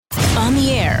on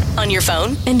the air, on your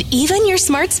phone, and even your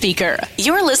smart speaker.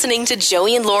 You're listening to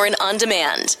Joey and Lauren On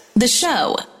Demand. The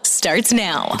show starts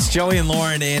now. It's Joey and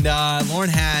Lauren, and Lauren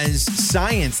has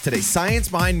science today. Science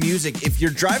behind music. If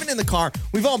you're driving in the car,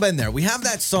 we've all been there. We have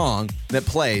that song that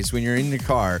plays when you're in your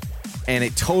car, and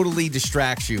it totally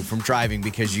distracts you from driving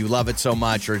because you love it so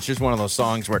much, or it's just one of those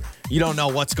songs where you don't know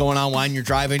what's going on while you're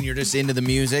driving. You're just into the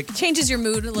music. Changes your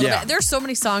mood a little bit. There's so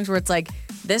many songs where it's like,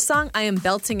 this song I am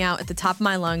belting out at the top of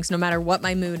my lungs no matter what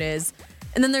my mood is.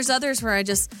 And then there's others where I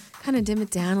just kind of dim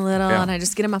it down a little and I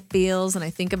just get in my feels and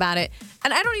I think about it.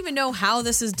 And I don't even know how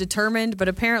this is determined, but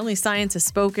apparently science has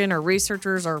spoken, or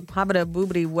researchers, or habita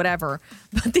boobity, whatever.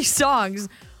 But these songs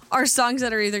are songs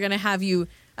that are either going to have you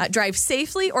drive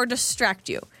safely or distract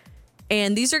you.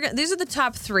 And these are the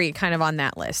top three kind of on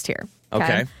that list here.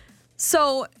 Okay.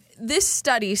 So this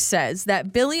study says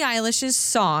that Billie Eilish's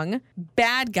song,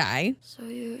 Bad Guy. So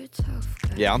you're a tough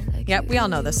guy. Yeah. Yep, we all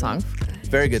know this song.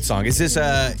 Very good song. Is this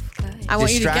I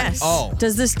want you to guess. Oh.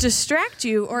 Does this distract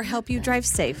you or help you drive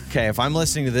safe? Okay, if I'm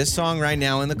listening to this song right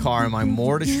now in the car, am I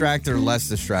more distracted or less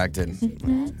distracted?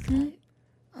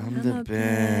 I'm the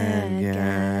bad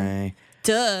guy.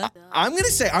 Duh. I'm gonna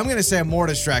say I'm more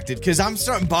distracted because I'm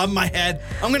starting bobbing my head.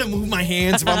 I'm gonna move my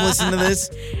hands if I'm listening to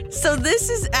this. So this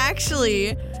is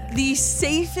actually the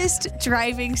safest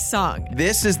driving song.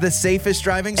 This is the safest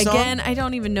driving song? Again, I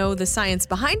don't even know the science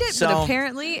behind it, but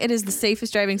apparently it is the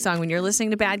safest driving song when you're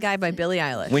listening to Bad Guy by Billie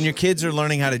Eilish. When your kids are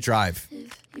learning how to drive,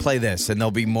 play this and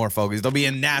they'll be more focused. They'll be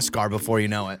in NASCAR before you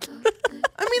know it.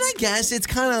 I mean, I guess it's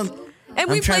kind of... And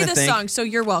we play this song, so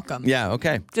you're welcome. Yeah,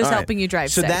 okay. Just helping you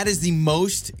drive So safe. that is the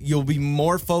most, you'll be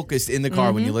more focused in the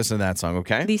car when you listen to that song,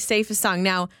 okay? The safest song.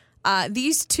 Now,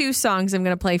 these two songs I'm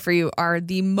going to play for you are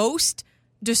the most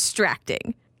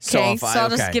distracting. Okay, so I'll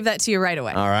just give that to you right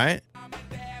away. All right.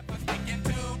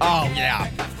 Oh, yeah.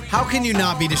 How can you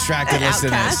not be distracted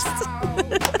listening to this?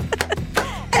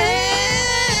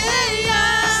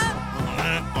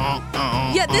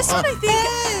 Yeah, this one I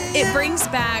think it brings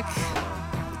back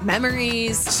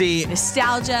memories,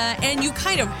 nostalgia, and you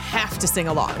kind of have to sing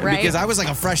along, right? Because I was like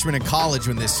a freshman in college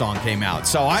when this song came out.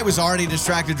 So I was already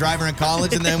distracted driving in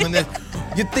college, and then when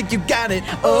you think you got it,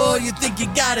 you think you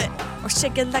got it. Or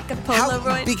shake it like a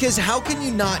Polaroid. Because how can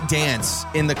you not dance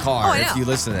in the car if you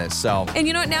listen to this? So. And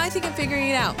you know what? Now I think I'm figuring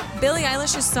it out. Billie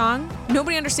Eilish's song,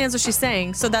 nobody understands what she's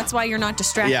saying, so that's why you're not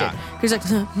distracted. Yeah. Because like,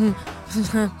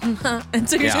 and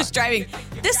so you're just driving.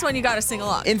 This one you got to sing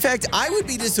along. In fact, I would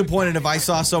be disappointed if I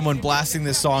saw someone blasting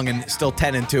this song and still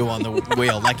 10 and 2 on the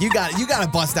wheel. Like you got to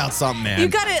bust out something, man. You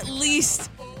got to at least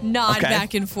nod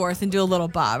back and forth and do a little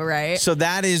bob, right? So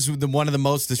that is one of the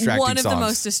most distracting songs. One of the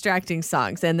most distracting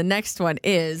songs. And the next one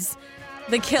is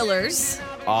The Killers,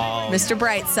 Mr.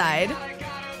 Brightside.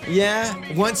 Yeah,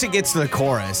 once it gets to the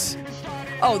chorus.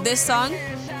 Oh, this song?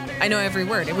 I know every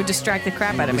word. It would distract the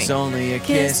crap out of me. It was only a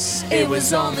kiss. It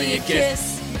was only a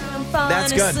kiss. I'm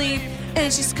falling asleep.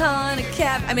 And she's calling a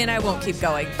cab. I mean, I won't keep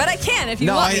going, but I can if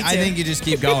you want me to. I think you just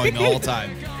keep going the whole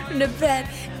time. In the bed,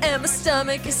 and my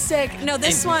stomach is sick. No,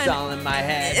 this one. It's all in my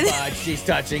head, but she's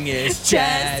touching his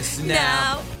chest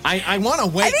now. I want to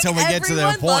wait till we get to the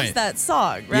point. Everyone loves that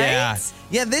song, right?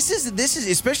 Yeah. This is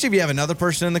especially if you have another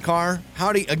person in the car.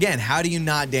 How do you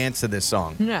not dance to this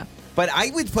song? Yeah. But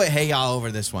I would put Hey Ya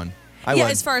over this one. I would.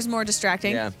 As far as more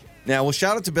distracting. Yeah. Now, well,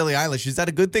 shout out to Billie Eilish. Is that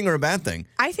a good thing or a bad thing?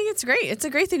 I think it's great. It's a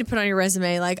great thing to put on your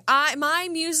resume. Like, my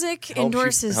music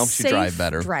endorses helps you safe drive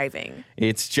better. driving.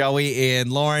 It's Joey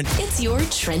and Lauren. It's your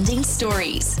trending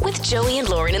stories with Joey and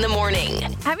Lauren in the morning.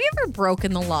 Have you ever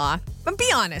broken the law? But be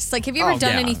honest. Like, have you ever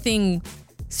done anything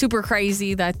super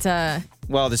crazy that...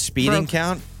 Well, the speeding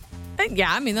count?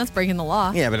 Yeah, I mean, that's breaking the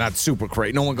law. Yeah, but not super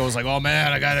crazy. No one goes like, oh,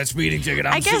 man, I got a speeding ticket.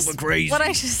 I'm super crazy. What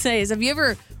I should say is, have you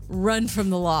ever run from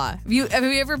the law? Have you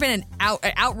ever been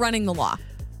outrunning the law?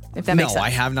 If that makes sense. No, I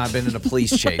have not been in a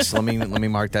police chase. Let me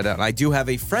mark that out. I do have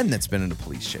a friend that's been in a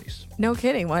police chase. No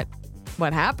kidding. What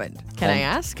happened? Can I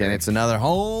ask? And it's another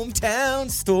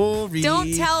hometown story.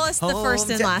 Don't tell us the first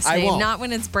and last name. I won't. Not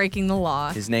when it's breaking the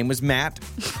law. His name was Matt.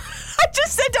 I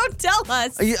just said don't tell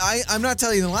us. I'm not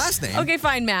telling you the last name. Okay,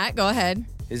 fine, Matt. Go ahead.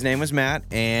 His name was Matt,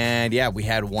 and yeah, we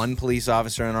had one police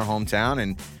officer in our hometown,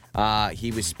 and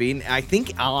he was speeding. I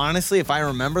think, honestly, if I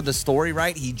remember the story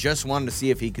right, he just wanted to see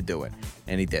if he could do it,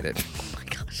 and he did it. Oh my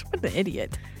gosh, what an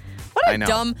idiot.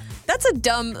 That's a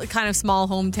dumb kind of small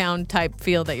hometown type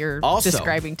feel that you're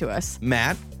describing to us.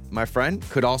 Matt, my friend,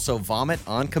 could also vomit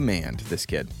on command, this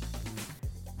kid.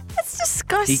 That's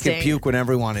disgusting. He could puke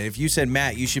whenever he wanted. If you said,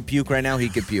 Matt, you should puke right now, he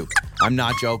could puke. I'm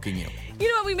not joking you. You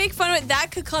know what? We make fun of it.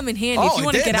 That could come in handy. If you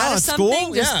want to get out of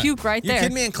something, just puke right there. You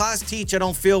kidding me? In class, teach, I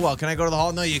don't feel well. Can I go to the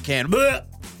hall? No, you can't.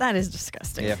 That is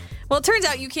disgusting. Yeah. Well, it turns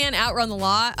out you can outrun the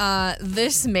law.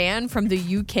 This man from the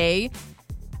UK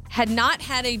had not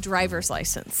had a driver's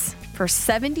license for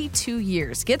 72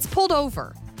 years. Gets pulled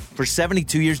over. For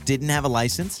 72 years, didn't have a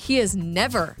license? He has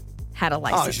never had a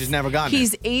license. Oh, she's never gotten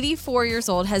He's 84 years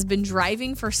old, has been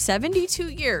driving for 72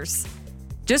 years.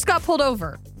 Just got pulled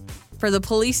over for the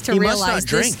police to realize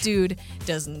this dude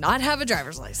does not have a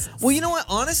driver's license. Well, you know what?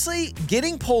 Honestly, not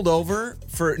getting pulled over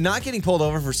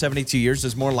for 72 years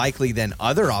is more likely than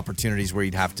other opportunities where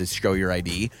you'd have to show your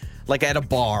ID. Like at a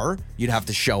bar, you'd have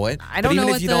to show it. I don't know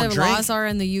what the laws are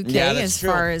in the UK as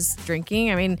far as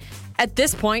drinking. I mean, at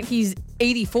this point, he's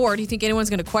 84. Do you think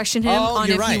anyone's going to question him on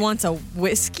if he wants a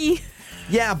whiskey?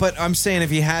 Yeah, but I'm saying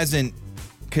if he hasn't,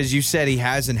 because you said he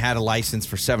hasn't had a license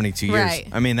for 72 years. Right.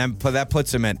 I mean, that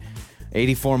puts him at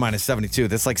 84 minus 72.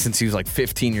 That's like since he was like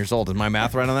 15 years old. Is my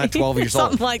math right on that? 12 years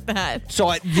old. Something like that.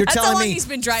 So you're That's telling how long me he's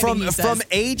been driving, from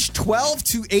age 12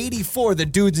 to 84, the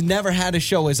dude's never had to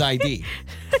show his ID.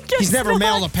 He's never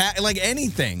mailed like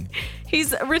anything.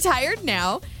 He's retired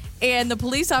now. And the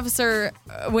police officer,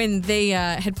 when they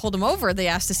had pulled him over, they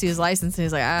asked to see his license. And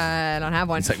he's like, I don't have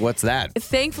one. It's like, what's that?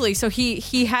 Thankfully, so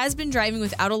he has been driving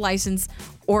without a license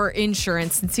or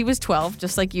insurance since he was 12,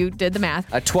 just like you did the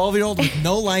math. A 12-year-old with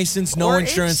no license, no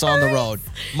insurance on the road.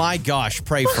 My gosh,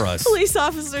 pray for us. Police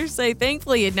officers say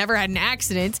thankfully he had never had an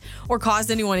accident or caused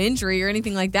anyone injury or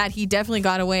anything like that. He definitely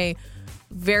got away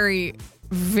very,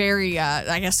 very,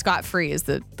 I guess scot-free is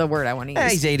the word I want to use. Yeah,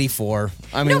 he's 84.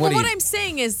 I mean, what I'm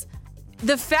saying is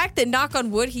the fact that, knock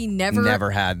on wood, he never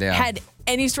had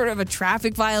any sort of a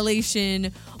traffic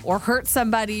violation or hurt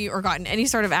somebody or gotten any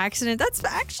sort of accident, that's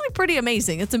actually pretty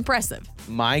amazing. It's impressive.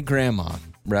 My grandma,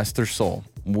 rest her soul,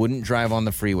 wouldn't drive on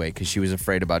the freeway because she was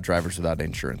afraid about drivers without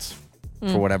insurance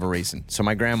for whatever reason. So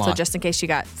my grandma... So just in case she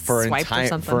got swiped or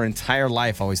something? For her entire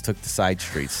life, always took the side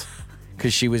streets.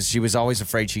 Because she was always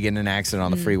afraid she'd get in an accident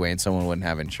on the freeway and someone wouldn't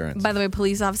have insurance. By the way,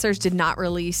 police officers did not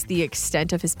release the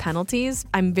extent of his penalties.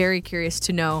 I'm very curious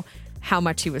to know how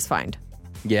much he was fined.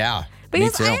 Yeah.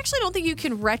 Because I actually don't think you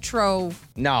can retro...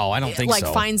 No, I don't think so.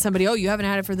 Like fine somebody, you haven't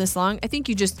had it for this long. I think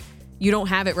you don't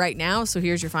have it right now, so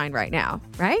here's your fine right now,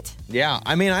 right? Yeah.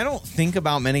 I mean, I don't think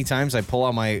about many times I pull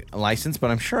out my license, but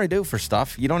I'm sure I do for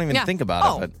stuff. You don't even think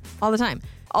about it. But all the time.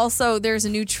 Also, there's a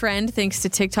new trend thanks to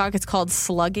TikTok. It's called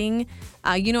slugging.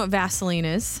 You know what Vaseline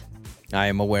is? I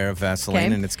am aware of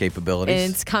Vaseline and its capabilities.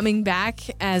 It's coming back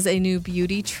as a new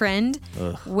beauty trend.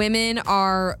 Ugh. Women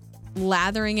are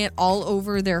lathering it all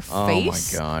over their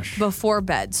face before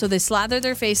bed. So they slather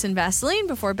their face in Vaseline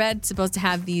before bed. It's supposed to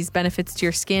have these benefits to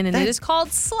your skin, and it is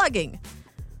called slugging.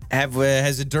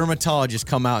 Has a dermatologist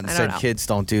come out and said, kids,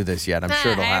 don't do this yet? I'm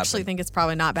sure it'll happen. I actually think it's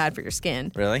probably not bad for your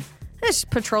skin. Really? It's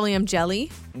petroleum jelly.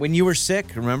 When you were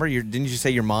sick, remember, didn't you say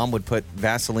your mom would put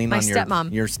Vaseline on your... My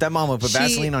stepmom. Your stepmom would put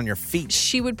Vaseline on your feet.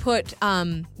 She would put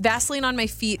Vaseline on my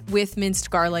feet with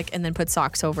minced garlic and then put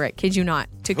socks over it. Kid you not.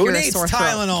 To cure a sore throat. Who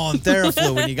needs Tylenol and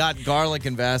Theraflu when you got garlic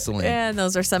and Vaseline? And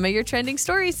those are some of your trending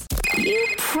stories.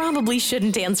 You probably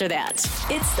shouldn't answer that.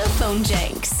 It's the Phone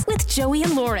Jenks with Joey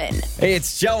and Lauren. Hey,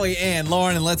 it's Joey and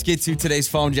Lauren, and let's get to today's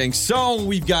Phone Jenks. So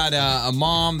we've got a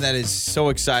mom that is so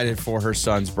excited for her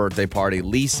son's birthday party.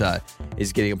 Lisa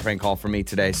is getting a prank call from me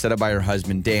today, set up by her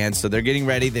husband, Dan. So they're getting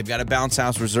ready. They've got a bounce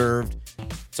house reserved.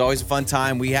 It's always a fun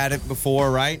time. We had it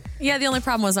before, right? Yeah, the only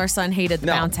problem was our son hated the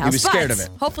bounce house. He was scared of it.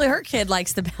 Hopefully her kid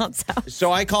likes the bounce house.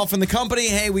 So I called from the company.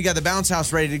 Hey, we got the bounce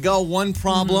house ready to go. One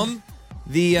problem,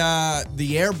 the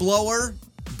air blower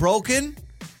broken.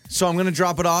 So I'm going to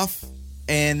drop it off,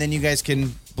 and then you guys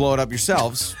can blow it up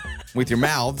yourselves with your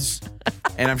mouths.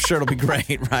 And I'm sure it'll be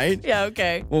great, right? Yeah,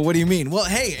 okay. Well, what do you mean? Well,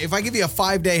 hey, if I give you a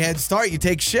 5-day head start, you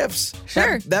take shifts.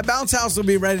 Sure. That bounce house will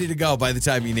be ready to go by the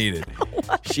time you need it.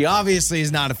 She obviously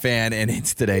is not a fan, and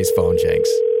it's today's Phone Jenks.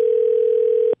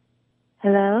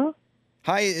 Hello?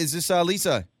 Hi, is this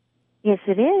Lisa? Yes,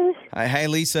 it is. Hi,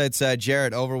 Lisa. It's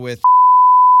Jarrett over with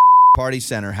Party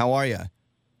Center. How are you?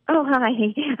 Oh, hi.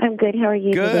 I'm good. How are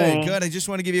you today? Good. I just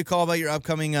want to give you a call about your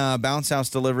upcoming bounce house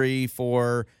delivery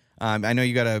for... I know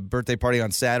you got a birthday party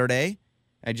on Saturday.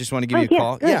 I just want to give you a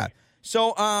call. Good. Yeah.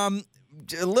 So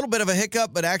a little bit of a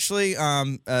hiccup, but actually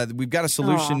we've got a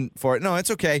solution for it. No,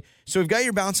 it's okay. So we've got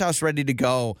your bounce house ready to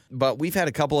go, but we've had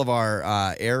a couple of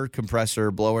our air compressor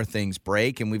blower things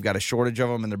break, and we've got a shortage of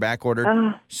them, and they're back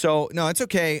ordered. So, no, it's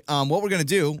okay. What we're going to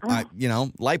do,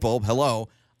 light bulb, hello.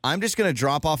 I'm just going to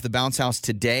drop off the bounce house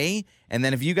today, and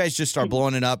then if you guys just start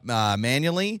blowing it up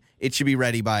manually, it should be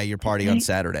ready by your party on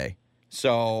Saturday.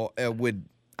 So would,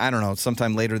 I don't know,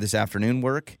 sometime later this afternoon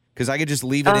work? Because I could just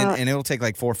leave it in, and it'll take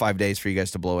like 4 or 5 days for you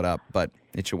guys to blow it up, but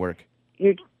it should work.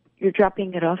 You're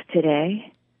dropping it off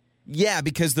today? Yeah,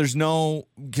 because you're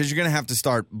going to have to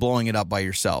start blowing it up by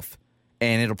yourself.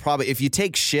 And it'll probably, if you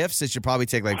take shifts, it should probably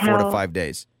take like 4 to 5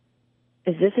 days.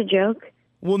 Is this a joke?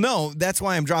 Well, no, that's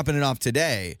why I'm dropping it off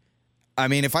today. I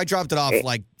mean, if I dropped it off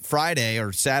like Friday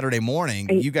or Saturday morning,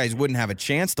 you guys wouldn't have a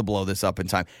chance to blow this up in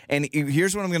time. And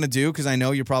here's what I'm going to do, because I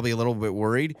know you're probably a little bit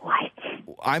worried. What?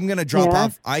 I'm going to drop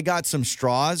off. I got some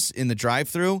straws in the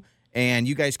drive-thru, and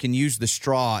you guys can use the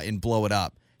straw and blow it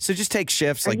up. So just take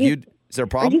shifts. Is there a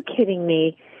problem? Are you kidding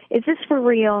me? Is this for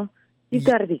real? You've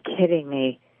got to be kidding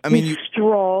me. I mean,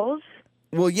 straws?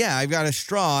 Well, yeah, I've got a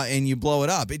straw, and you blow it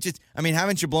up.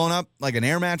 Haven't you blown up like an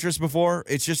air mattress before?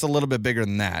 It's just a little bit bigger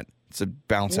than that. It's a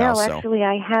bounce house. No, actually,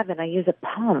 I haven't. I use a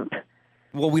pump.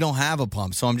 Well, we don't have a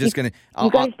pump, so I'm just going to... You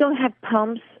guys don't have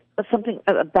pumps or something,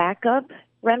 a backup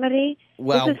remedy?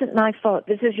 Well, this isn't my fault.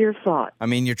 This is your fault. I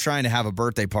mean, you're trying to have a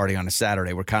birthday party on a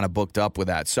Saturday. We're kind of booked up with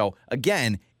that. So,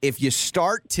 again, if you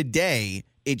start today,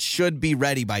 it should be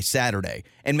ready by Saturday.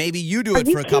 And maybe you do it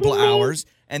for a couple hours,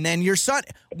 and then your son...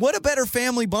 What a better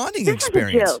family bonding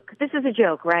experience. This is a joke. This is a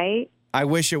joke, right? I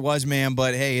wish it was, ma'am,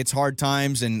 but hey, it's hard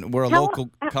times, and we're a local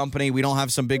company. We don't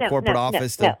have some big corporate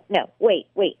office. No, wait.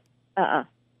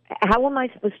 How am I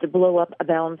supposed to blow up a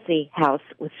bouncy house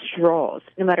with straws,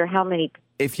 no matter how many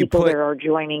people there are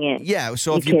joining in? Yeah,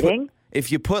 so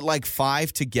if you put like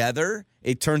 5 together,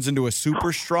 it turns into a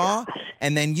super straw,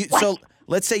 and then so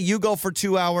let's say you go for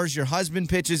 2 hours, your husband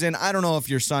pitches in. I don't know if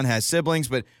your son has siblings,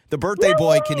 but the birthday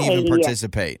boy can even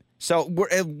participate. So we're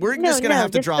just going to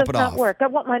have to drop it off. No, this does not work. I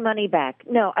want my money back.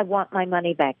 No, I want my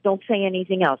money back. Don't say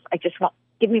anything else.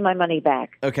 Give me my money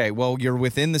back. Okay, well, you're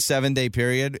within the 7-day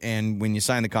period, and when you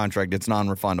sign the contract, it's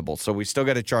non-refundable. So we still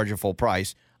got to charge you full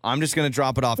price. I'm just going to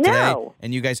drop it off today,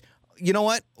 and you guys, you know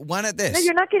what? Why not this? No,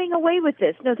 you're not getting away with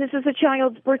this. No, this is a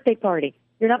child's birthday party.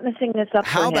 You're not messing this up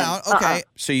for him. How about,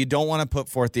 so you don't want to put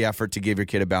forth the effort to give your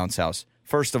kid a bounce house.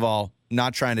 First of all,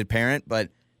 not trying to parent, but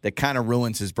that kind of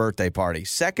ruins his birthday party.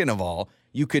 Second of all,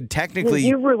 you could technically...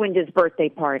 You ruined his birthday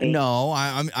party. No,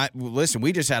 listen,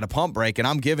 we just had a pump break, and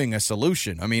I'm giving a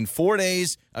solution. I mean, 4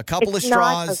 days, a couple of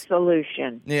straws. It's not a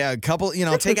solution. Yeah, a couple,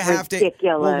 take a half day.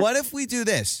 Well, what if we do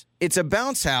this? It's a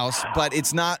bounce house, but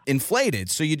it's not inflated,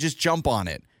 so you just jump on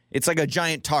it. It's like a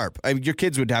giant tarp. I mean, your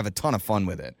kids would have a ton of fun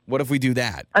with it. What if we do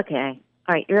that? Okay.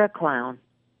 All right, you're a clown.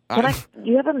 Do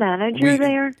you have a manager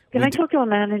there? Can I talk to a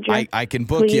manager? I can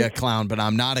book you a clown, but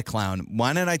I'm not a clown.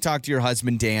 Why don't I talk to your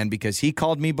husband, Dan, because he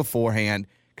called me beforehand,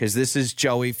 because this is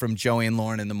Joey from Joey and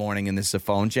Lauren in the Morning, and this is a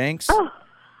Phone Jenks. Oh.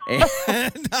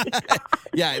 And,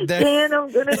 Dan,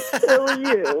 I'm going to kill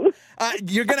you.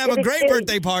 You're going to have a great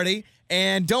birthday party,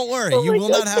 and don't worry, you will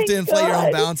not have to inflate your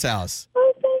own bounce house.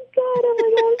 Oh, thank God. Oh, my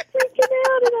God, I'm freaking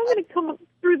out, and I'm going to come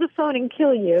through the phone and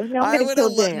kill you. No, I'm going to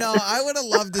kill Dan. No, I would have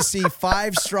loved to see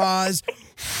 5 straws.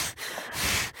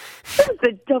 This is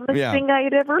the dumbest thing I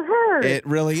had ever heard. It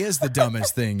really is the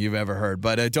dumbest thing you've ever heard.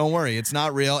 But don't worry, it's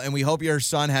not real. And we hope your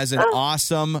son has an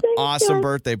awesome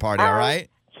birthday party, all right?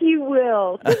 He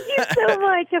will. Thank you so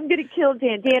much. I'm going to kill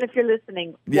Dan. Dan, if you're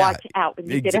listening, watch out when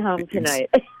you get home tonight.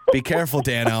 Be careful,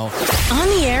 Dano. On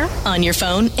the air, on your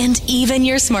phone, and even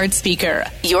your smart speaker.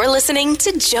 You're listening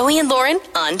to Joey and Lauren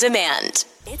On Demand.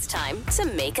 It's time to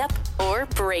make up or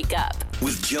break up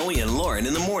with Joey and Lauren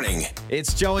in the morning.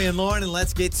 It's Joey and Lauren, and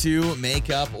let's get to make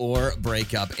up or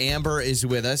break up. Amber is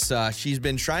with us. She's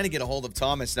been trying to get a hold of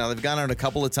Thomas. Now, they've gone out a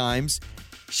couple of times.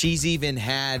 She's even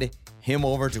had him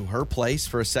over to her place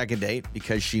for a second date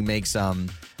because she makes, I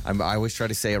always try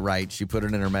to say it right. She put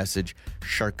it in her message,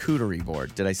 charcuterie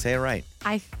board. Did I say it right?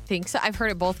 I think so. I've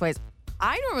heard it both ways.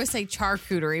 I normally say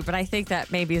charcuterie, but I think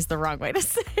that maybe is the wrong way to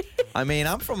say it. I mean,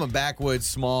 I'm from a backwoods,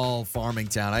 small farming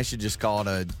town. I should just call it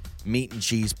a meat and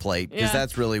cheese plate because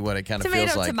that's really what it kind of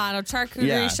feels like. Tomato,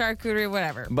 charcuterie,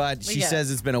 whatever. But she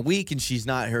says it's been a week and she's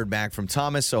not heard back from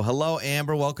Thomas. So hello,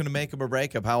 Amber. Welcome to Make Up or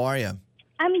Break Up. How are you?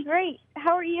 I'm great.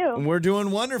 How are you? We're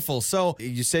doing wonderful. So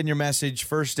you said in your message,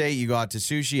 first date, you go out to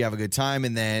sushi, have a good time,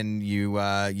 and then you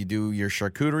do your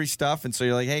charcuterie stuff. And so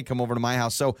you're like, hey, come over to my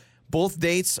house. So both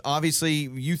dates, obviously,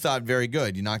 you thought very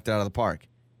good. You knocked it out of the park.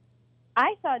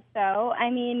 I thought so. I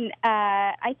mean,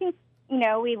 I think,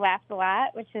 we laughed a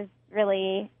lot, which is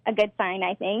really a good sign,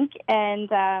 I think.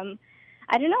 And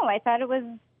I don't know. I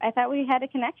thought we had a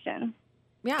connection.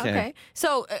 Yeah, okay.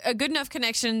 So a good enough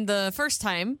connection the first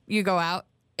time you go out,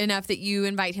 enough that you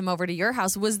invite him over to your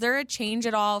house. Was there a change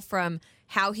at all from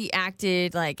how he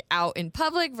acted like out in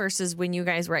public versus when you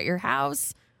guys were at your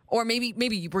house? Or maybe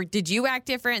did you act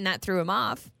different and that threw him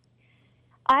off?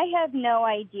 I have no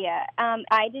idea.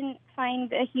 I didn't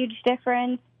find a huge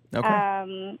difference.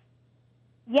 Okay.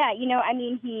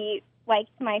 He liked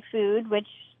my food, which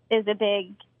is a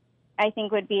big I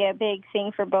think would be a big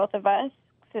thing for both of us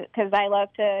because I love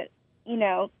to,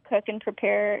 cook and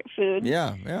prepare food.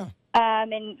 Yeah.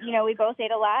 And, we both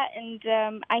ate a lot,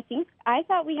 and I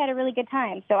thought we had a really good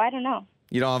time, so I don't know.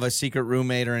 You don't have a secret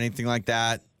roommate or anything like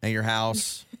that at your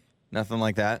house? Nothing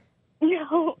like that?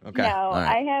 No. Okay. No.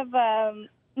 Right. I have,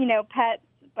 pets,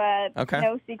 but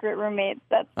no secret roommates.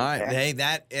 That's all right. Sure. Hey,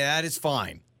 that is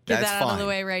fine. Get That's that fine. out of the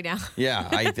way right now. Yeah,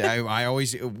 I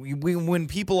always when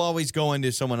people always go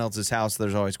into someone else's house,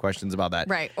 there's always questions about that.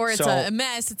 Right. Or it's a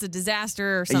mess, it's a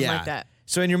disaster or something like that.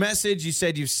 So in your message, you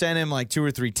said you've sent him like 2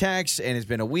 or 3 texts, and it's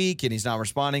been a week, and he's not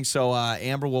responding. So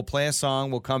Amber, we'll play a song.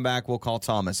 We'll come back. We'll call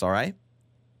Thomas, all right?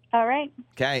 All right.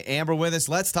 Okay, Amber with us.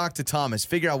 Let's talk to Thomas.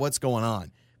 Figure out what's going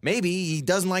on. Maybe he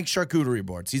doesn't like charcuterie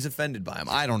boards. He's offended by them.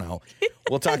 I don't know.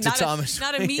 We'll talk to Thomas.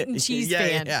 Not a meat and cheese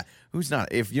fan. Yeah. Who's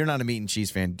not? If you're not a meat and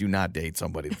cheese fan, do not date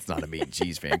somebody that's not a meat and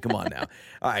cheese fan. Come on now.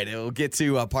 All right, we'll get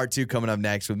to part 2 coming up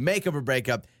next with Makeup or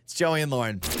Breakup. It's Joey and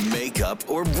Lauren. Makeup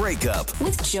or breakup.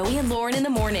 With Joey and Lauren in the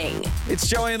morning. It's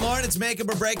Joey and Lauren. It's Makeup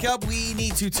or Breakup. We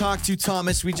need to talk to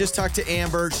Thomas. We just talked to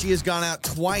Amber. She has gone out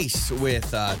twice with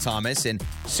Thomas. And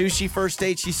sushi first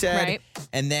date, she said. Right.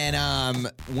 And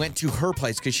then went to her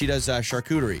place because she does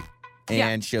charcuterie.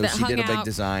 And she did a big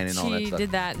design and all that stuff. She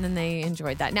did that, and then they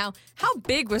enjoyed that. Now, how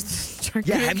big was the charcuterie?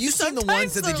 Yeah, have you seen the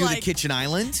ones that they do the kitchen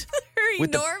island? They're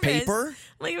with enormous. The paper?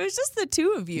 Like, it was just the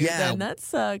two of you. Yeah. Then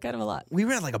that's kind of a lot. We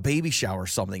were at like a baby shower or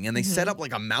something, and they set up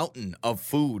like a mountain of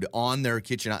food on their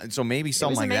kitchen. So maybe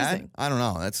something like amazing. that. I don't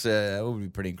know. That would be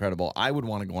pretty incredible. I would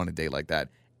want to go on a date like that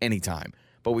anytime.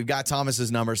 But we've got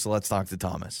Thomas's number, so let's talk to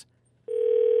Thomas.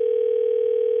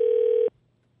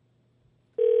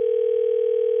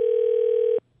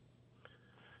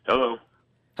 Hello.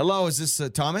 Hello, is this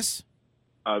Thomas?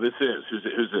 This is.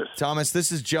 Who's this? Thomas,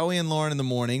 this is Joey and Lauren in the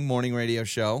morning radio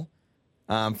show.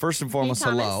 First and foremost,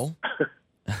 hello.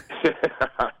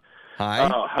 Hi.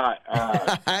 Oh, hi.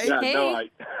 Hi. Yeah, Hey. No,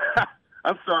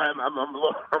 I'm sorry.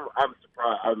 I'm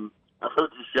surprised. I've heard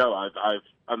your show.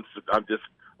 I'm just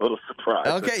a little surprised.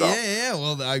 Okay. Yeah.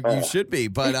 Well, you should be.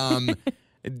 But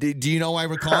do you know why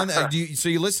we're calling? So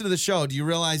you listen to the show. Do you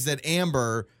realize that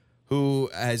Amber, who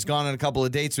has gone on a couple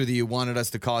of dates with you, wanted us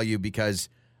to call you because,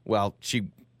 well, she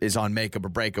is on Makeup or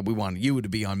Breakup. We want you to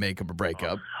be on Makeup or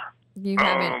Breakup. You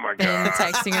haven't my been God.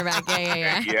 texting her back.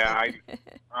 Yeah. Yeah,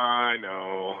 I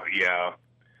know. Yeah.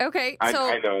 Okay, I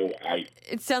so know.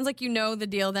 it sounds like you know the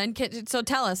deal then. So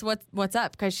tell us what's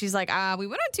up, because she's like, we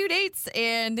went on 2 dates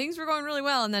and things were going really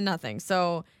well and then nothing.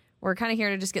 So we're kind of here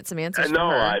to just get some answers from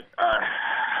her.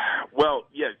 Well,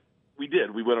 yeah, we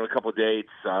did. We went on a couple of dates.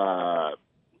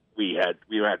 We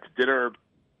went to dinner,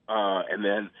 and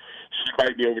then she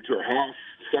invited me over to her house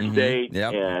the second date,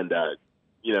 and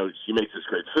she makes this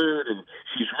great food, and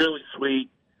she's really sweet.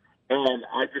 And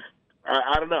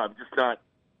I don't know.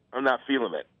 I'm not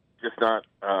feeling it. Just not.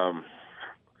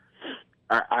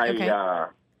 Okay.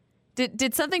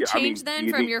 Did something change then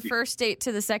from your first date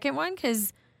to the second one?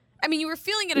 Because you were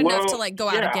feeling it enough to go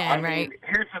out again, right?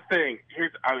 Here's the thing.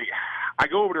 I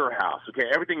go over to her house. Okay,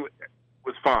 everything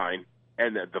was fine,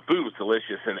 and the food was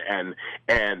delicious,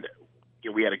 and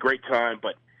we had a great time.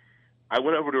 But I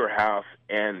went over to her house,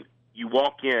 and you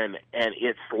walk in, and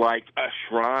it's like a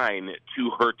shrine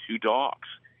to her 2 dogs.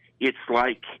 It's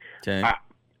like, okay.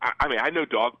 I know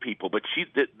dog people, but she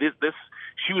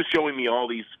was showing me all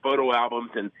these photo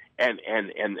albums, and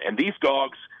these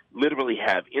dogs literally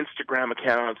have Instagram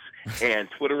accounts and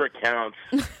Twitter accounts,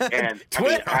 and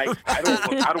I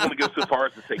don't want to go so far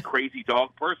as to say crazy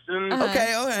dog person.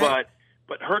 Okay, all right.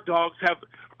 But her dogs have.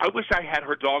 I wish I had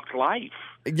her dog's life.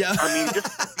 Yeah.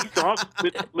 These dogs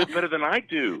live better than I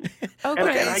do.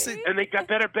 Okay. And they got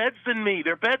better beds than me.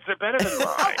 Their beds are better than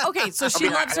mine. Okay, so she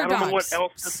loves her I dogs. don't know what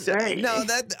else to say. No,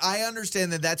 that I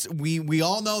understand that's we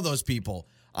all know those people.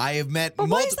 I have met. But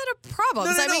why is that a problem?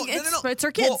 No. It's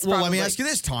her kids. Well, let me ask you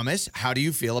this, Thomas. How do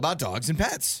you feel about dogs and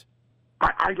pets?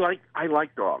 I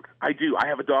like dogs. I do. I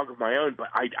have a dog of my own, but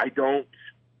I don't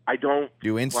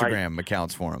do Instagram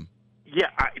accounts for them. Yeah,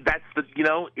 that's the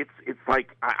it's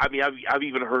like I've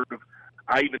even heard of.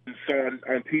 I even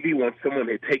saw on TV once someone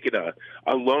had taken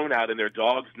a loan out in their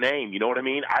dog's name. You know what I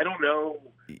mean? I don't know.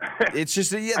 It's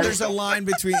just there's a line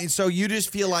between. So you just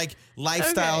feel like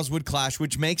lifestyles would clash,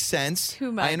 which makes sense.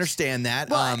 Too much. I understand that.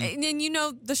 Well, and you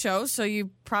know the show, so you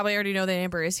probably already know that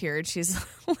Amber is here and she's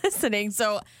listening.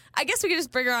 So I guess we could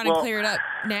just bring her on and clear it up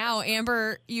now.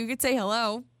 Amber, you could say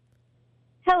hello.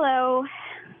 Hello.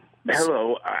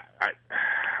 Hello. I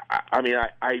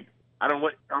don't know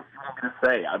what else you want me to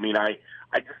say.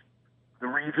 I just the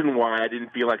reason why I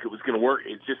didn't feel like it was going to work.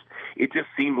 It just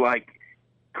seemed like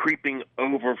creeping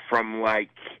over from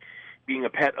being a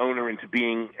pet owner into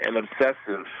being an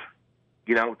obsessive,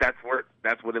 you know, that's what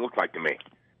it looked like to me.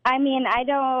 I mean, I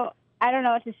don't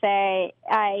know what to say.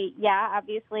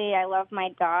 Obviously I love my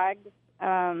dogs.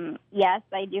 Yes,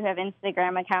 I do have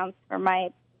Instagram accounts for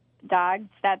my dogs.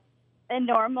 That's a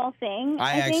normal thing.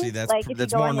 I think.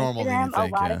 That's more normal than you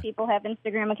think. A lot of people have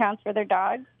Instagram accounts for their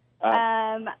dogs.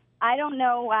 I don't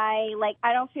know why. Like,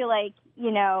 I don't feel like, you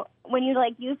know, when you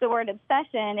use the word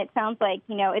obsession, it sounds like,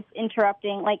 you know, it's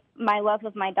interrupting. Like, my love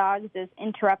of my dogs is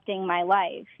interrupting my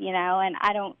life, you know, and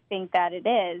I don't think that it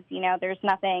is. You know, there's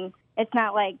nothing. It's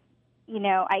not like, you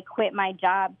know, I quit my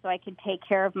job so I could take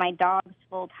care of my dogs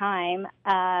full time.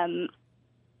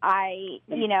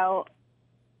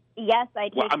 Yes, I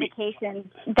take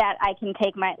vacations that I can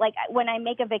take when I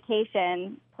make a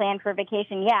vacation, plan for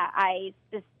vacation, I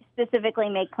specifically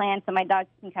make plans so my dogs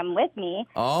can come with me.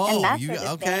 Oh, and that's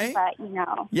okay. Thing, but, you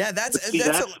know. Yeah, that's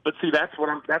what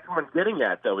I'm getting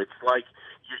at, though. It's like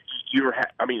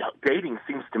dating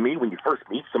seems to me, when you first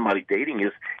meet somebody, dating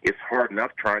is hard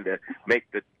enough trying to make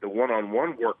the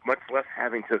one-on-one work, much less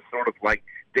having to sort of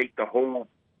date the whole,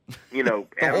 you know,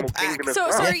 animal kingdom. So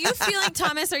are you feeling,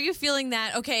 Thomas,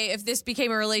 that, okay, if this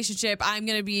became a relationship, I'm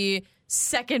going to be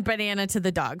second banana to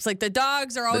the dogs? Like, the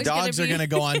dogs are always going to be... The dogs are going to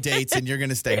go on dates and you're going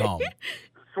to stay home.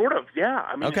 Sort of, yeah.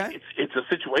 I mean, okay. It's a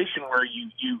situation where you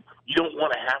don't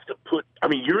want to have to put. I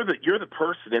mean, you're the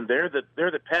person, and they're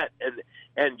the pet,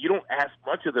 and you don't ask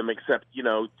much of them except, you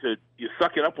know, you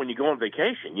suck it up when you go on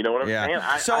vacation. You know what I'm saying?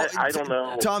 I don't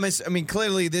know, Thomas. I mean,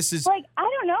 clearly this is I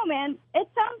don't know, man. It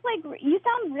sounds like you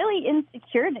sound really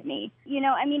insecure to me. You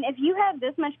know, I mean, if you have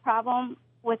this much problem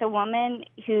with a woman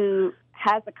who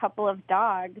has a couple of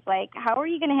dogs, how are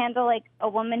you going to handle a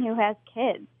woman who has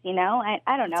kids? You know, I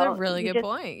don't know. That's a really good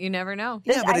point. You never know.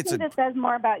 Yeah, but I think this says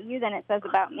more about you than it says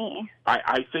about me.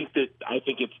 I think it's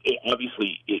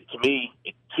obviously, to me,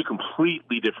 it's two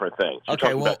completely different things. You're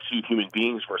talking about two human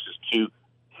beings versus two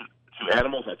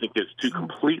animals. I think there's two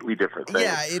completely different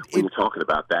things when you're talking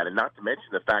about that, and not to mention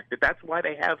the fact that that's why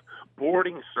they have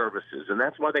boarding services, and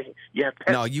that's why you have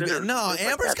pet sitters.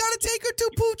 Amber's got to take her two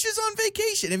pooches on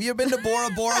vacation. Have you been to Bora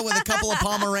Bora with a couple of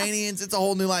Pomeranians? It's a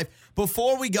whole new life.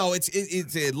 Before we go, it's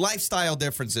lifestyle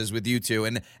differences with you two,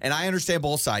 and I understand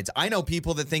both sides. I know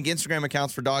people that think Instagram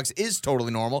accounts for dogs is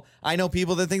totally normal. I know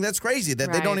people that think that's crazy,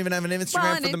 that they don't even have an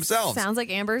Instagram for themselves. Sounds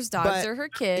like Amber's dogs are her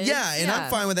kids. Yeah, and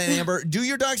I'm fine with that, Amber. Do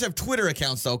your dogs have Twitter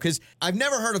accounts, though? Because I've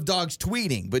never heard of dogs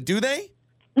tweeting, but do they?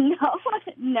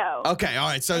 No. Okay, all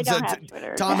right. So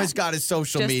Thomas got his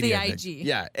social media. Just the IG.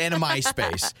 Yeah, and a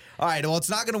MySpace. All right, well, it's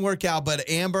not going to work out, but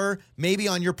Amber, maybe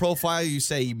on your profile you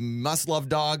say you must love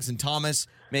dogs, and Thomas,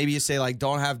 maybe you say,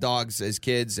 don't have dogs as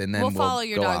kids, and then we'll follow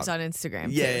your dogs out on Instagram.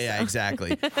 Yeah,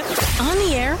 exactly. On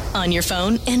the air, on your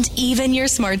phone, and even your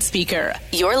smart speaker.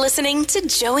 You're listening to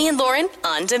Joey and Lauren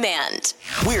on demand.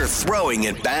 We're throwing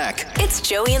it back. It's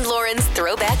Joey and Lauren's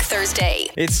Throwback Thursday.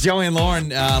 It's Joey and Lauren.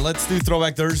 Let's do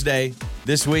Throwback Thursday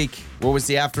this week. What was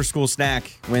the after-school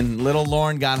snack when little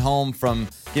Lauren got home from,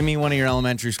 give me one of your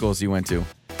elementary schools you went to.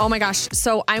 Oh, my gosh.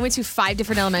 So I went to 5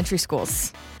 different elementary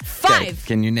schools. 5. Okay.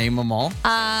 Can you name them all?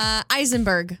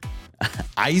 Eisenberg.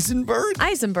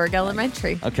 Eisenberg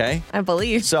Elementary. Okay. I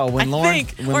believe. So when Lauren...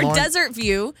 Desert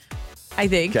View, I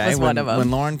think, was one of them. When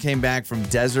Lauren came back from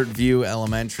Desert View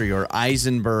Elementary or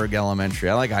Eisenberg Elementary,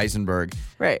 I like Eisenberg.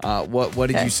 Right. What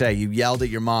did you say? You yelled at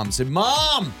your mom. Said,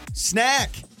 "Mom,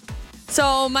 snack."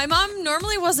 So my mom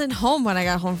normally wasn't home when I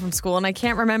got home from school, and I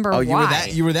can't remember why.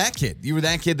 You were that kid. You were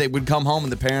that kid that would come home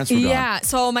and the parents were gone. Yeah.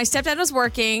 So my stepdad was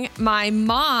working. My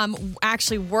mom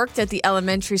actually worked at the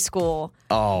elementary school.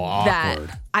 Oh, awkward.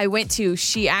 That I went to.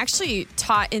 She actually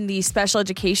taught in the special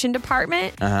education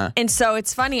department. Uh-huh. And so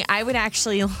it's funny. I would ask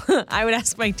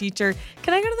my teacher,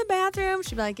 "Can I go to the bathroom?"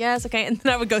 She'd be like, "Yes, okay." And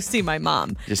then I would go see my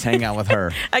mom. Just hang out with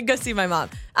her. I'd go see my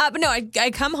mom. But no,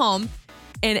 I come home,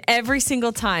 and every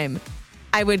single time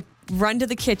I would run to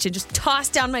the kitchen, just toss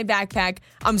down my backpack.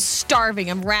 I'm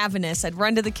starving. I'm ravenous. I'd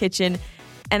run to the kitchen,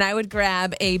 and I would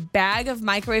grab a bag of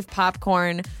microwave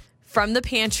popcorn from the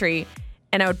pantry,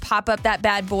 and I would pop up that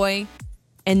bad boy,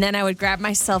 and then I would grab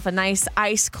myself a nice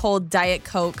ice-cold Diet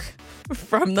Coke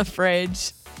from the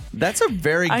fridge. That's a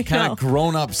very kind of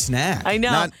grown-up snack. I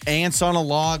know. Not ants on a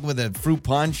log with a fruit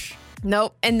punch.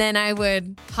 Nope. And then I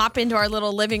would hop into our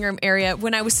little living room area.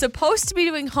 When I was supposed to be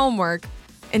doing homework,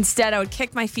 instead, I would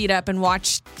kick my feet up and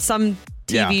watch some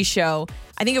TV show.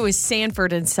 I think it was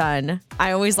Sanford and Son.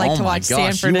 I always like to watch Sanford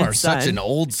and Son. You are such an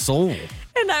old soul.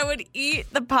 And I would eat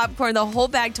the popcorn, the whole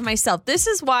bag to myself. This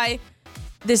is why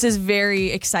this is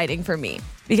very exciting for me.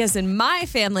 Because in my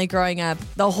family growing up,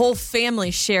 the whole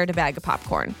family shared a bag of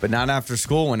popcorn. But not after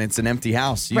school when it's an empty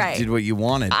house. You did what you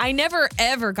wanted. I never,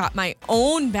 ever got my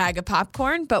own bag of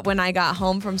popcorn, but when I got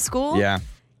home from school,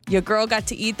 your girl got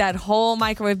to eat that whole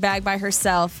microwave bag by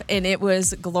herself, and it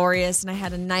was glorious. And I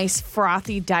had a nice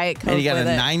frothy Diet Coke. And you got a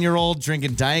 9-year-old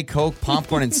drinking Diet Coke,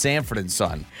 popcorn, and Sanford and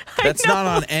Son. That's not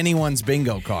on anyone's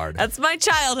bingo card. That's my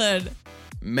childhood.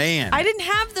 Man. I didn't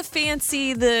have the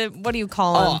fancy, what do you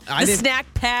call them? The snack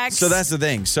packs. So that's the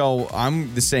thing. So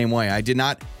I'm the same way. I did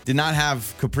not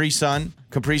have Capri Sun.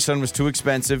 Capri Sun was too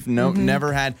expensive. No,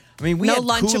 never had. I mean, we had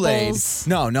Kool-Aid.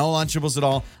 No Lunchables at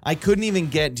all. I couldn't even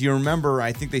get, do you remember,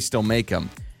 I think they still make them,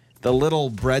 the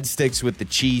little breadsticks with the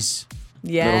cheese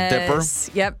little dipper?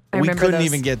 Yep, I we remember couldn't those.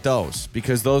 even get those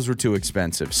because those were too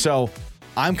expensive. So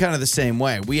I'm kind of the same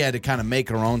way. We had to kind of make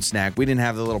our own snack. We didn't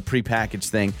have the little prepackaged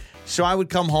thing. So I would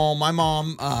come home. My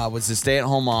mom was a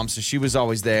stay-at-home mom, so she was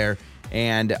always there.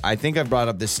 And I think I've brought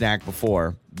up this snack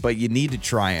before, but you need to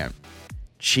try it.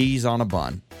 Cheese on a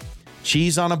bun.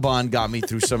 Cheese on a bun got me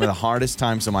through some of the hardest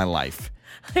times of my life.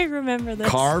 I remember this.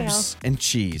 Carbs and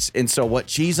cheese. And so what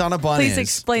cheese on a bun is... Please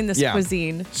explain this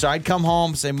cuisine. So I'd come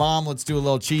home, say, Mom, let's do a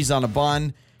little cheese on a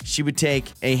bun. She would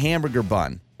take a hamburger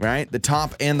bun, right? The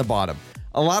top and the bottom.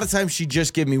 A lot of times she'd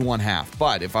just give me one half,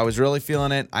 but if I was really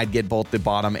feeling it, I'd get both the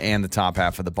bottom and the top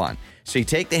half of the bun. So you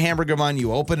take the hamburger bun,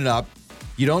 you open it up.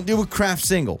 You don't do a Kraft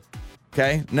single,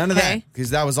 okay? None of that,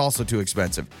 because that was also too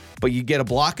expensive. But you get a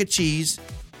block of cheese,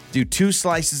 do 2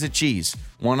 slices of cheese,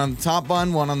 one on the top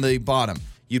bun, one on the bottom.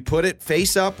 You'd put it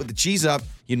face up with the cheese up.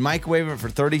 You'd microwave it for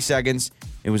 30 seconds.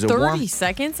 It was 30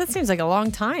 seconds? That seems like a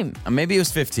long time. Maybe it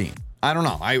was 15. I don't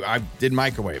know. I did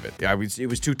microwave it. It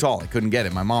was too tall. I couldn't get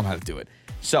it. My mom had to do it.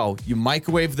 So you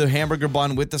microwave the hamburger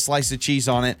bun with the slice of cheese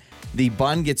on it. The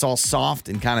bun gets all soft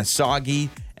and kind of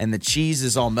soggy, and the cheese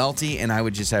is all melty, and I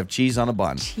would just have cheese on a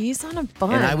bun. Cheese on a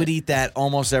bun. And I would eat that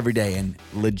almost every day, and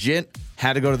legit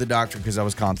had to go to the doctor because I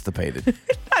was constipated.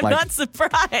 I'm not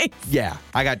surprised. Yeah,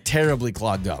 I got terribly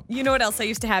clogged up. You know what else I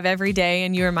used to have every day,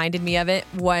 and you reminded me of it,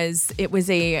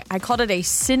 I called it a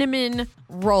cinnamon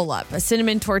roll-up, a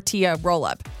cinnamon tortilla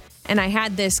roll-up. And I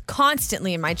had this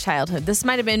constantly in my childhood. This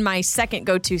might have been my second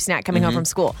go-to snack coming home from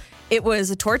school. It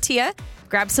was a tortilla,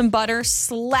 grab some butter,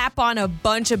 slap on a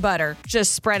bunch of butter,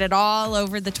 just spread it all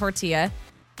over the tortilla.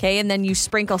 Okay, and then you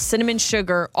sprinkle cinnamon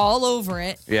sugar all over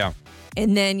it. Yeah.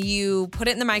 And then you put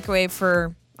it in the microwave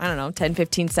for, 10,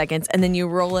 15 seconds, and then you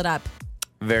roll it up.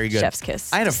 Very good. Chef's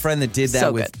kiss. I had a friend that did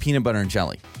that with peanut butter and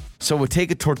jelly. So we'd take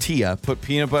a tortilla, put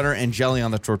peanut butter and jelly on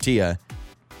the tortilla,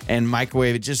 and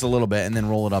microwave it just a little bit, and then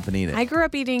roll it up and eat it. I grew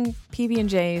up eating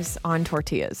PB&Js on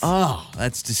tortillas. Oh,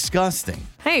 that's disgusting.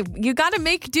 Hey, you got to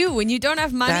make do when you don't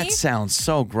have money. That sounds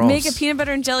so gross. Make a peanut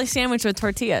butter and jelly sandwich with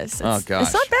tortillas. Oh, gosh.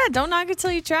 It's not bad. Don't knock it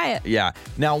till you try it. Yeah.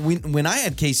 Now, when I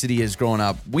had quesadillas growing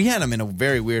up, we had them in a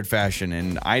very weird fashion,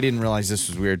 and I didn't realize this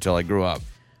was weird till I grew up.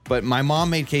 But my mom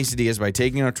made quesadillas by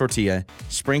taking a tortilla,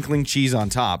 sprinkling cheese on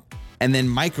top, and then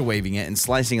microwaving it and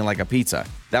slicing it like a pizza.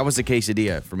 That was a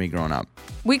quesadilla for me growing up.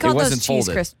 We called those cheese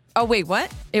crisps. Oh, wait,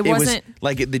 what? It wasn't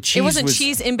like the cheese. It wasn't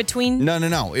cheese in between?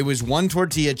 No. It was one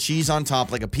tortilla, cheese on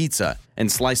top like a pizza,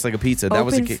 and sliced like a pizza. That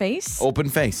was face? Open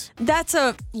face. That's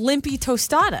a limpy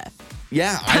tostada.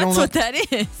 Yeah, I don't know. That's what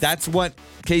that is. That's what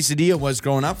quesadilla was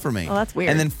growing up for me. Oh, that's weird.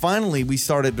 And then finally we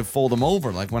started to fold them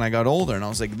over, like when I got older, and I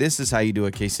was like, this is how you do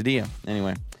a quesadilla.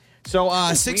 Anyway. So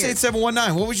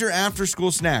 68719, what was your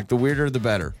after-school snack? The weirder, the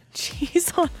better.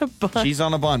 Cheese on a bun. Cheese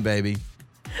on a bun, baby.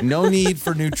 No need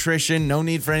for nutrition. No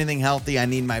need for anything healthy. I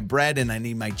need my bread and I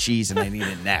need my cheese and I need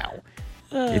it now.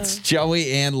 It's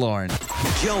Joey and Lauren.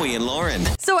 Joey and Lauren.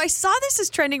 So I saw this is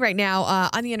trending right now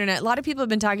on the internet. A lot of people have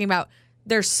been talking about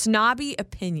their snobby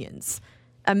opinions.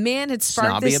 A man had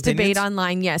sparked this debate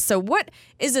online. Yes. So what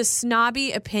is a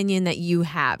snobby opinion that you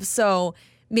have? So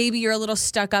maybe you're a little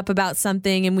stuck up about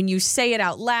something, and when you say it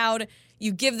out loud,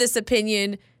 you give this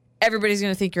opinion, everybody's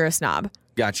going to think you're a snob.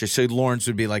 Gotcha. So Lawrence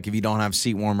would be like, if you don't have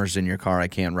seat warmers in your car, I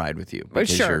can't ride with you.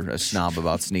 Because you're a snob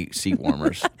about seat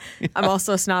warmers. I'm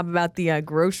also a snob about the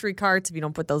grocery carts. If you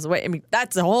don't put those away. I mean,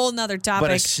 that's a whole nother topic.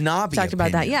 But a snobby talked opinion.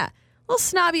 about that. Yeah. A little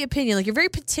snobby opinion. Like you're very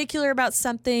particular about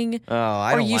something. Oh,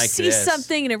 I don't like this. Or you see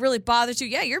something and it really bothers you.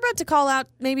 Yeah, you're about to call out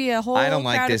maybe a whole crowd of people.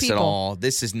 I don't like this at all.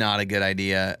 This is not a good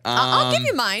idea. I'll give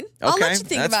you mine. Okay, I'll let you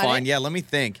think about it. that's fine. Yeah, let me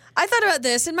think. I thought about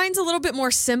this, and mine's a little bit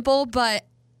more simple, but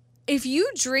if you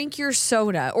drink your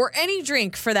soda, or any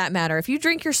drink for that matter, if you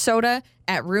drink your soda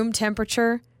at room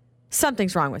temperature,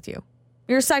 something's wrong with you.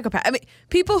 You're a psychopath. I mean,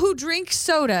 people who drink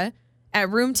soda at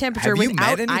room temperature without ice.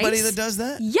 Have you met anybody that does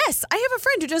that? Yes, I have a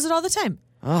friend who does it all the time.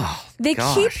 Oh, they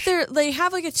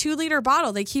have like a 2-liter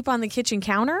bottle they keep on the kitchen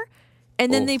counter,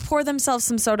 and then they pour themselves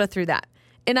some soda through that.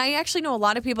 And I actually know a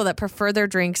lot of people that prefer their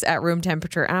drinks at room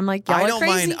temperature. And I'm like, y'all are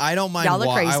crazy. I don't mind. Y'all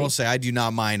are crazy. I will say I do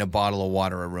not mind a bottle of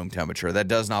water at room temperature. That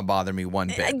does not bother me one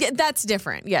bit. That's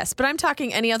different, yes. But I'm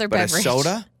talking any other beverage. But a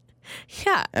soda?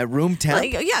 Yeah. At room temp?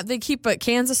 They keep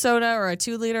cans of soda or a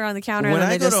 2-liter on the counter. When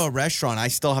I go to a restaurant, I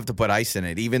still have to put ice in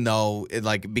it, even though,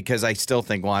 because I still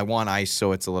think, well, I want ice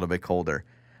so it's a little bit colder.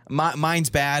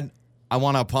 Mine's bad. I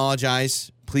want to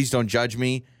apologize. Please don't judge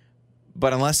me.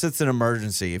 But unless it's an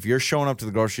emergency, if you're showing up to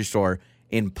the grocery store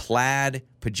in plaid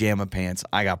pajama pants,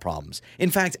 I got problems. In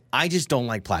fact, I just don't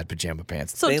like plaid pajama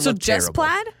pants. So just terrible.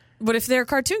 Plaid? What if they're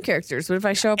cartoon characters? What if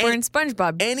I show up wearing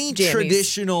SpongeBob Any jammies?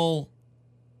 Traditional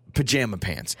pajama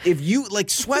pants. If you like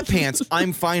sweatpants,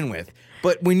 I'm fine with.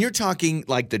 But when you're talking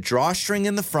like the drawstring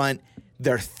in the front,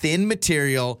 they're thin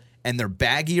material and they're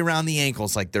baggy around the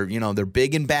ankles, like they're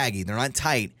big and baggy. They're not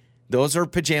tight. Those are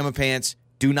pajama pants.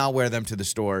 Do not wear them to the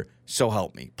store. So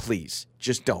help me, please.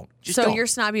 Just don't. Don't. Your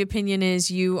snobby opinion is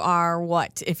you are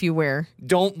what if you wear?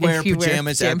 Don't wear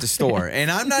pajamas at the store. And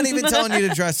I'm not even telling you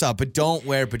to dress up, but don't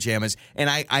wear pajamas. And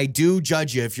I do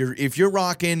judge you if you're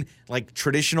rocking like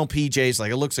traditional PJs,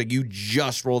 like it looks like you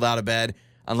just rolled out of bed.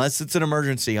 Unless it's an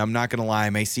emergency, I'm not going to lie. I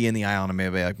may see you in the aisle and I may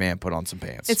be like, man, put on some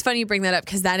pants. It's funny you bring that up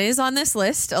because that is on this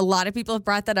list. A lot of people have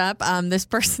brought that up. This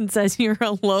person says you're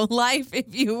a lowlife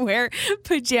if you wear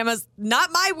pajamas.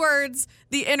 Not my words,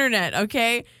 the internet,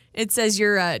 okay? It says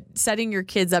you're setting your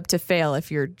kids up to fail if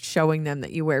you're showing them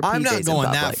that you wear PJs. I'm not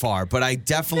going that far, but I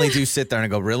definitely do sit there and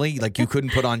go, really? Like you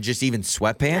couldn't put on just even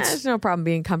sweatpants? There's no problem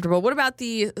being comfortable. What about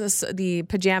the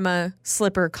pajama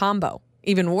slipper combo?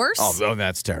 Even worse? Oh,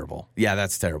 that's terrible. Yeah,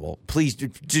 that's terrible. Please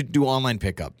do online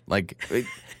pickup. Like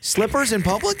slippers in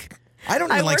public? I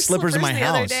don't even like slippers in my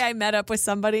house. The other day I met up with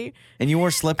somebody. And you wore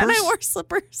slippers? And I wore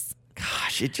slippers.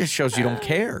 Gosh, it just shows you don't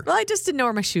care. Well, I just didn't know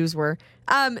where my shoes were.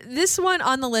 This one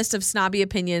on the list of snobby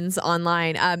opinions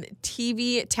online.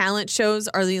 TV talent shows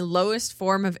are the lowest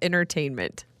form of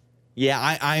entertainment.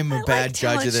 Yeah, I'm a bad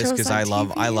judge of this because I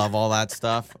love all that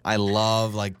stuff. I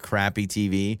love like crappy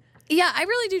TV. Yeah, I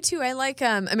really do too. I like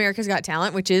America's Got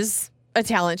Talent, which is a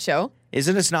talent show. Is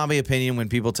it a snobby opinion when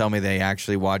people tell me they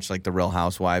actually watch like the Real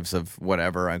Housewives of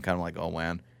whatever? I'm kind of like, oh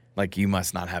man, like you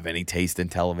must not have any taste in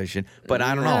television. But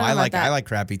I don't know. I like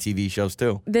crappy TV shows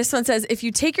too. This one says if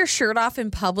you take your shirt off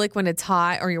in public when it's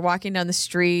hot, or you're walking down the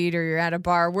street, or you're at a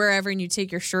bar, wherever, and you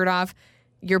take your shirt off,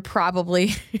 you're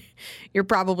probably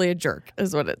a jerk,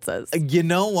 is what it says. You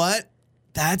know what?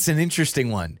 That's an interesting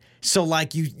one. So,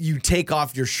 like, you take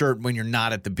off your shirt when you're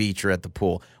not at the beach or at the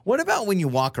pool. What about when you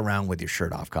walk around with your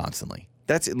shirt off constantly?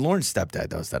 Lauren's stepdad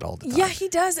does that all the time. Yeah, he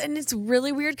does, and it's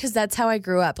really weird because that's how I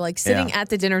grew up. Like, sitting at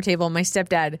the dinner table, my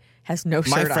stepdad has no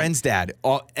shirt on. My friend's dad,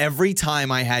 every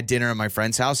time I had dinner at my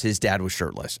friend's house, his dad was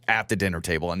shirtless at the dinner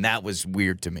table, and that was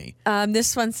weird to me.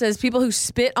 This one says people who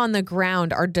spit on the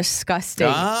ground are disgusting.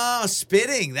 Ah,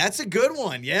 spitting. That's a good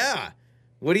one, yeah.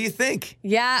 What do you think?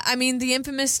 Yeah, I mean, the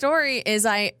infamous story is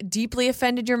I deeply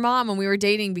offended your mom when we were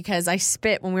dating because I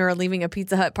spit when we were leaving a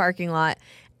Pizza Hut parking lot.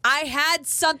 I had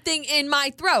something in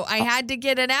my throat. I had to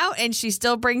get it out, and she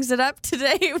still brings it up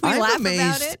today. We laugh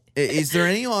about it. Is there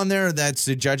any on there that's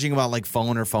judging about like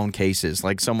phone or phone cases?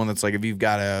 Like someone that's like, if you've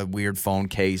got a weird phone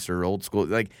case or old school,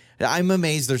 like I'm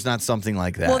amazed there's not something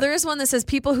like that. Well, there is one that says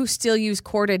people who still use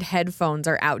corded headphones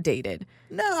are outdated.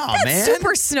 No, That's man.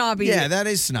 super snobby. Yeah, that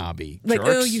is snobby. Like,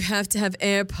 jerks. you have to have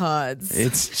AirPods.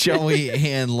 It's Joey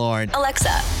and Lauren. Alexa,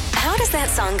 how does that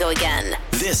song go again?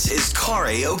 This is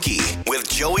Karaoke with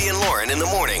Joey and Lauren in the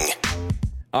morning.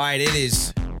 All right, it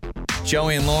is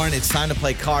Joey and Lauren. It's time to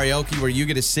play karaoke where you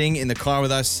get to sing in the car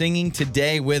with us. Singing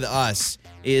today with us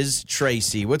is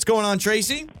Tracy. What's going on,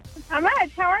 Tracy? I'm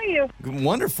Ed. How are you?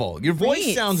 Wonderful. Your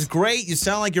voice sounds great. You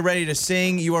sound like you're ready to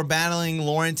sing. You are battling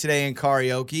Lauren today in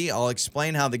karaoke. I'll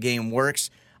explain how the game works.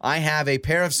 I have a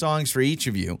pair of songs for each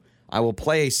of you. I will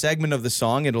play a segment of the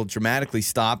song. It'll dramatically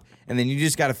stop, and then you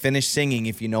just got to finish singing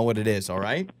if you know what it is, all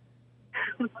right?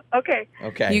 Okay.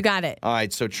 Okay. You got it. All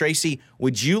right. So, Tracy,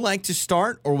 would you like to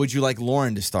start or would you like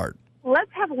Lauren to start?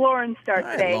 Let's have Lauren start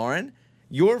today. Lauren,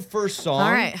 your first song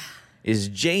All right. is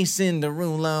Jason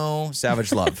Derulo,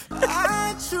 Savage Love.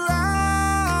 I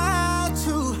try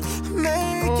to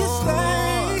make you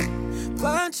stay,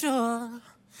 but you're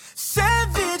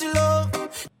savage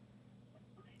love.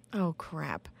 Oh,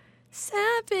 crap.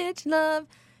 Savage love.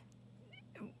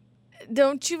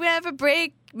 Don't you ever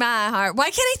break my heart. Why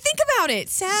can't I think about it?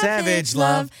 Savage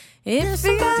love. If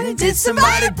somebody did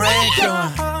somebody break your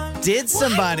heart. Did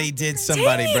somebody break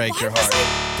your heart? Why was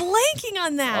I blanking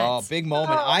on that? Oh, big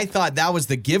moment. I thought that was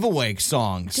the giveaway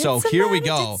song. So here we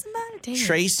go. Dang.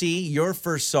 Tracy, your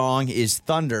first song is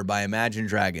Thunder by Imagine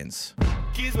Dragons.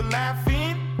 Kids were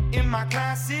laughing in my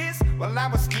classes while I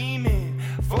was scheming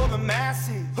for the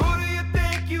masses. Who do you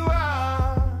think you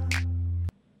are?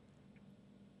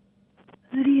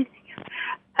 Who do you think?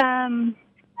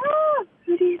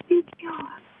 Who do you think you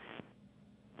are?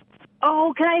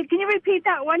 Oh, can you repeat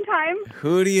that one time?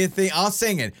 Who do you think? I'll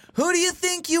sing it. Who do you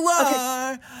think you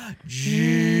are?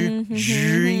 Dreaming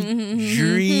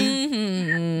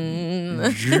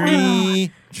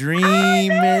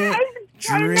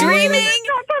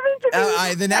Dreaming.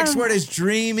 The next word is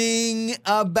dreaming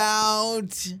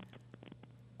about.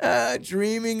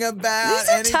 Dreaming about These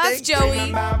are anything. tough,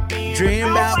 Joey. Dream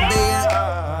about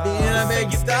being a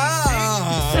big star.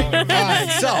 All right,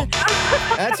 so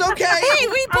that's okay. Hey,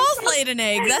 we both laid an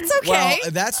egg. That's okay.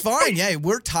 Well, that's fine. Yeah,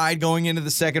 we're tied going into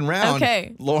the second round.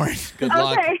 Okay. Lauren, good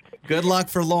luck. Good luck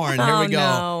for Lauren. Here we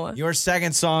go. No. Your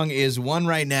second song is One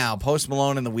Right Now, Post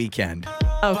Malone and The Weeknd.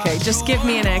 Okay, just give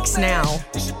me an X now.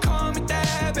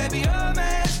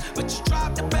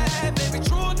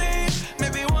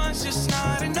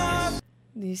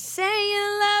 You say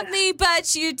you love me,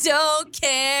 but you don't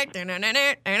care.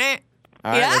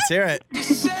 All right, Yeah? let's hear it. I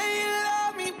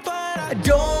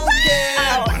don't care.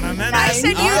 I said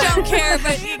you don't care,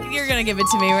 but you're going to give it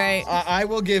to me, right? I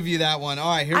will give you that one. All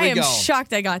right, here I we am go.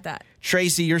 shocked I got that.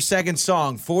 Tracy, your second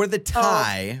song for the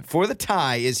tie. For the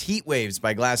tie is Heat Waves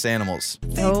by Glass Animals.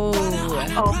 Oh.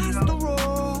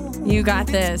 You got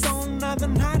this.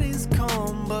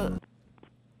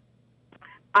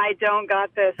 I don't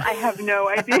got this. I have no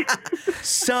idea.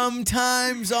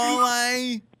 Sometimes all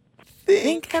I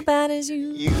think about is you.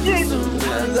 Yeah.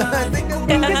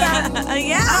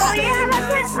 Oh, yeah,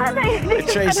 that's it.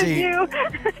 Tracy. You know,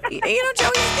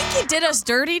 Joey, I think you did us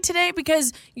dirty today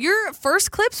because your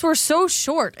first clips were so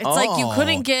short. It's like you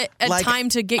couldn't get time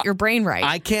to get your brain right.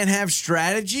 I can't have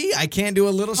strategy. I can't do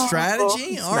a little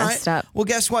strategy. All right. messed up. Well,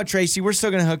 guess what, Tracy? We're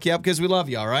still going to hook you up because we love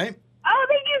you, all right? Oh,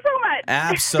 thank you so much.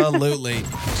 Absolutely.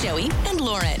 Joey and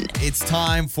Lauren. It's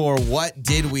time for What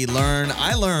Did We Learn?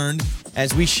 I learned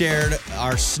as we shared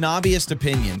our snobbiest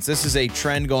opinions. This is a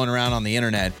trend going around on the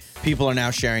internet. People are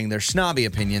now sharing their snobby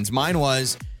opinions. Mine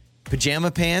was pajama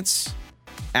pants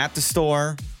at the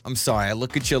store. I'm sorry, I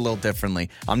look at you a little differently.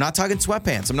 I'm not talking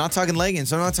sweatpants. I'm not talking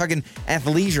leggings. I'm not talking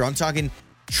athleisure. I'm talking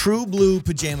true blue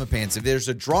pajama pants. If there's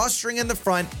a drawstring in the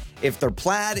front, if they're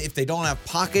plaid, if they don't have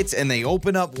pockets and they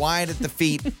open up wide at the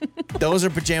feet, those are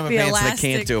pajama The pants elastic. that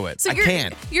can't do it. So I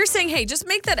can't. You're saying, hey, just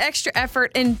make that extra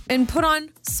effort and put on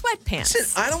sweatpants.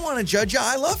 Listen, I don't want to judge you.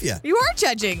 I love you. You are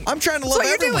judging. I'm trying to That's love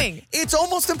what everyone. you're doing. It's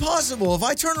almost impossible. If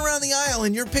I turn around the aisle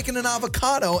and you're picking an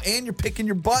avocado and you're picking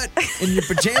your butt in your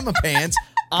pajama pants,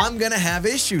 I'm going to have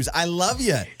issues. I love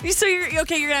you. So you're going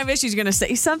to have issues. You're going to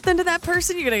say something to that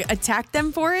person? You're going to attack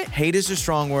them for it? Hate is a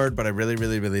strong word, but I really,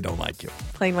 really, really don't like you.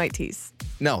 Plain white tees.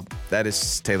 No, that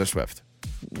is Taylor Swift.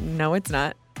 No, it's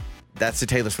not. That's a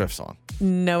Taylor Swift song.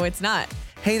 No, it's not.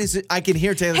 Hate is, I can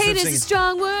hear Taylor Hate Swift is singing. a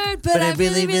strong word, but I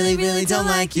really, really, really don't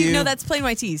like you. No, that's plain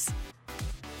white tees.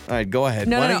 All right, go ahead.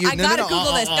 No, Why no, don't you, I gotta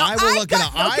Google this. No, I will look it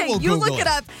up. Okay, I will you Google look it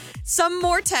up. Some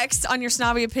more text on your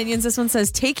snobby opinions. This one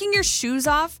says, taking your shoes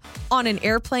off on an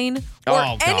airplane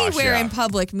or anywhere in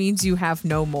public means you have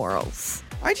no morals.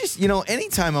 I just,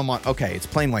 anytime I'm on, okay, it's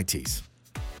plain white tees.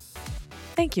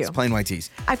 Thank you. It's plain white tees.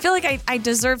 I feel like I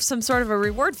deserve some sort of a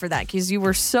reward for that because you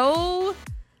were so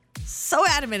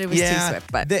adamant it was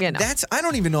T-Swift. But, that's, I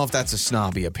don't even know if that's a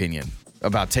snobby opinion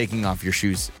about taking off your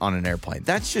shoes on an airplane.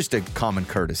 That's just a common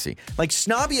courtesy. Like,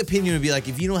 snobby opinion would be like,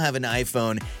 if you don't have an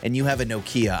iPhone and you have a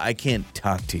Nokia, I can't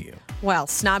talk to you. Well,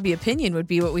 snobby opinion would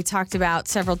be what we talked about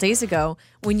several days ago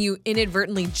when you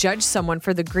inadvertently judge someone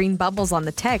for the green bubbles on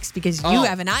the text because you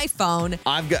have an iPhone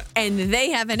and they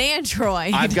have an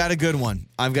Android. I've got a good one.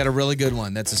 I've got a really good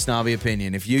one. That's a snobby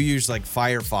opinion. If you use like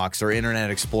Firefox or Internet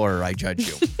Explorer, I judge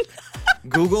you.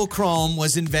 Google Chrome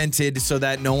was invented so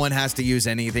that no one has to use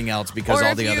anything else because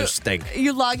all the others stink.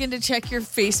 You log in to check your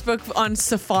Facebook on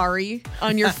Safari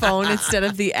on your phone instead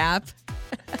of the app.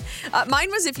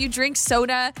 Mine was if you drink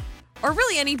soda or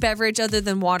really any beverage other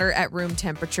than water at room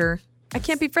temperature, I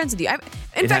can't be friends with you.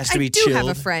 In fact, I do have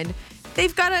a friend.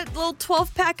 They've got a little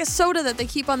 12-pack of soda that they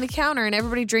keep on the counter and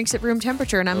everybody drinks at room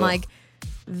temperature. And I'm like,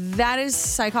 that is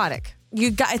psychotic.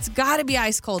 It's got to be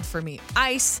ice cold for me.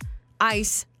 Ice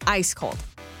cold.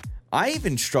 I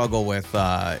even struggle with,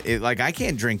 I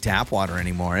can't drink tap water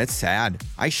anymore. It's sad.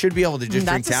 I should be able to just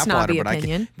drink tap water, but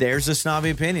opinion. There's a snobby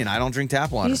opinion. I don't drink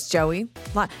tap water. He's Joey.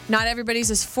 Not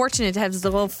everybody's as fortunate to have the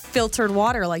little filtered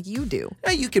water like you do.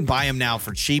 Yeah, you can buy them now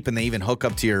for cheap, and they even hook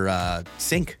up to your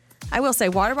sink. I will say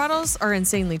water bottles are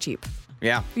insanely cheap.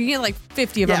 Yeah. You get like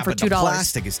 50 of them for $2. The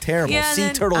plastic is terrible. Yeah,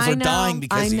 sea turtles are dying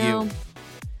because of you.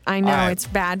 I know. All right. It's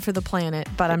bad for the planet,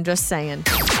 but I'm just saying.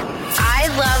 I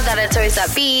love that it's always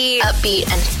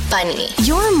upbeat and funny.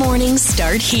 Your mornings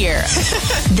start here.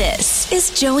 This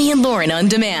is Joey and Lauren on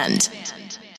Demand.